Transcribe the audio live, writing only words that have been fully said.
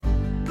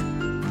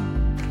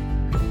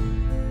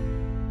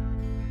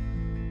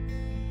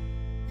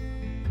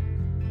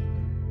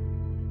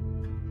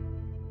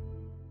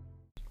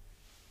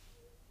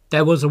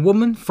There was a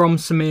woman from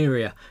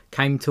Samaria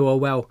came to a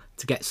well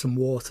to get some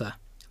water.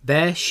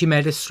 There she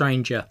met a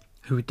stranger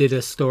who did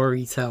a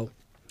story tell.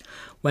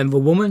 When the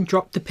woman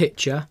dropped the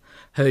pitcher,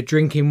 her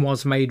drinking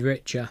was made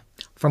richer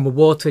from the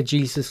water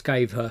Jesus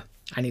gave her,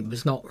 and it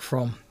was not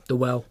from the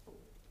well.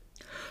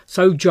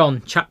 So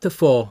John chapter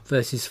 4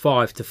 verses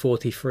 5 to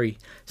 43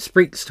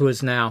 speaks to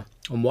us now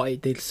on what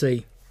it did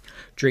see.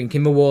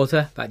 Drinking the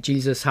water that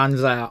Jesus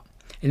hands out,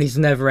 in his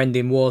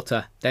never-ending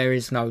water there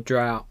is no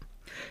drought.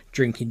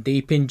 Drinking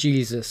deep in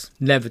Jesus,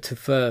 never to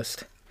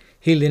thirst,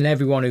 healing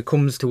everyone who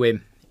comes to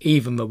him,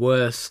 even the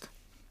worst.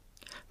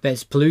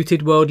 There's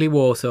polluted worldly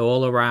water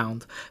all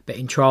around, but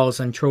in trials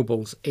and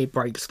troubles it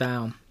breaks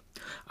down.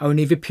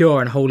 Only the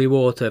pure and holy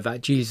water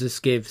that Jesus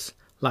gives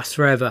lasts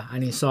forever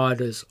and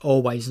inside us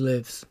always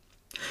lives.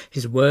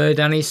 His word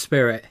and his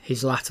spirit,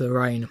 his latter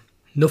rain.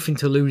 Nothing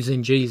to lose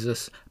in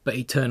Jesus, but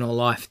eternal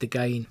life to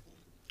gain.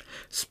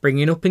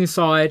 Springing up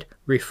inside,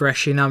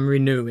 refreshing and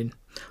renewing.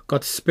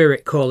 God's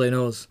spirit calling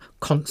us,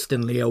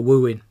 constantly a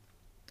wooing.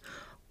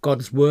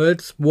 God's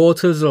words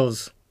waters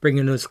us,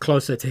 bringing us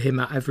closer to him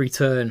at every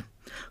turn.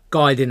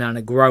 Guiding and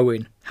a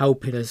growing,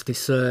 helping us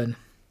discern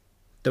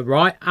the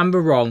right and the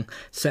wrong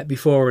set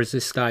before us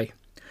this day.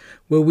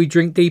 Will we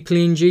drink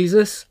deeply in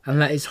Jesus and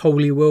let his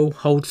holy will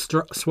hold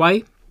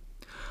sway?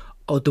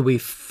 Or do we,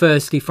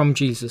 thirsty from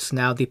Jesus,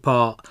 now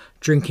depart,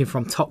 drinking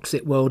from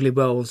toxic worldly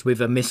wells with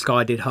a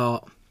misguided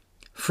heart?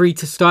 Free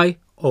to stay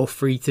or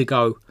free to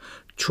go,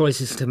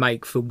 choices to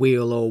make for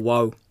weal or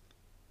woe.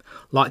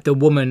 Like the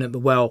woman at the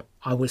well,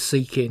 I was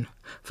seeking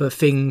for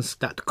things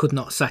that could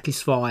not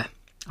satisfy,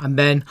 and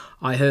then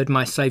I heard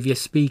my Saviour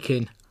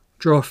speaking,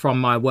 draw from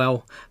my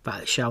well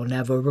that shall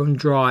never run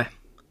dry.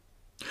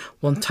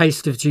 One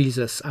taste of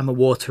Jesus and the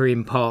water he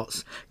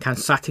imparts can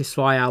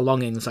satisfy our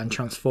longings and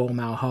transform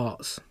our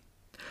hearts.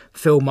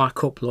 Fill my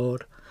cup,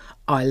 Lord,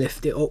 I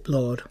lift it up,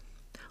 Lord.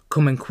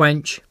 Come and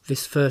quench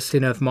this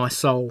thirsting of my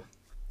soul.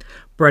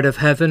 Bread of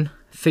heaven,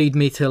 feed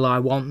me till I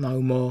want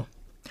no more.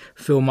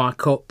 Fill my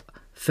cup,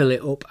 fill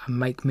it up and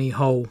make me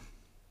whole.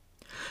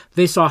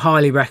 This I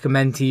highly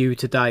recommend to you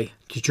today,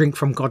 to drink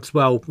from God's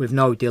well with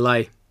no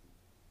delay.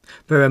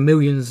 There are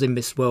millions in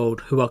this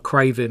world who are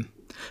craving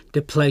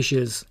the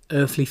pleasures,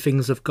 earthly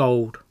things of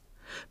gold,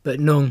 but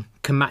none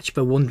can match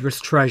the wondrous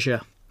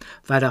treasure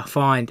that I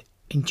find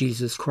in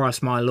Jesus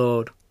Christ my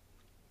Lord.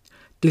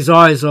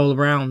 Desires all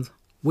around,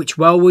 which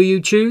well will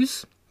you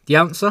choose? The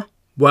answer?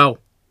 Well,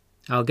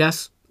 I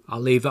guess I'll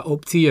leave that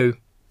up to you.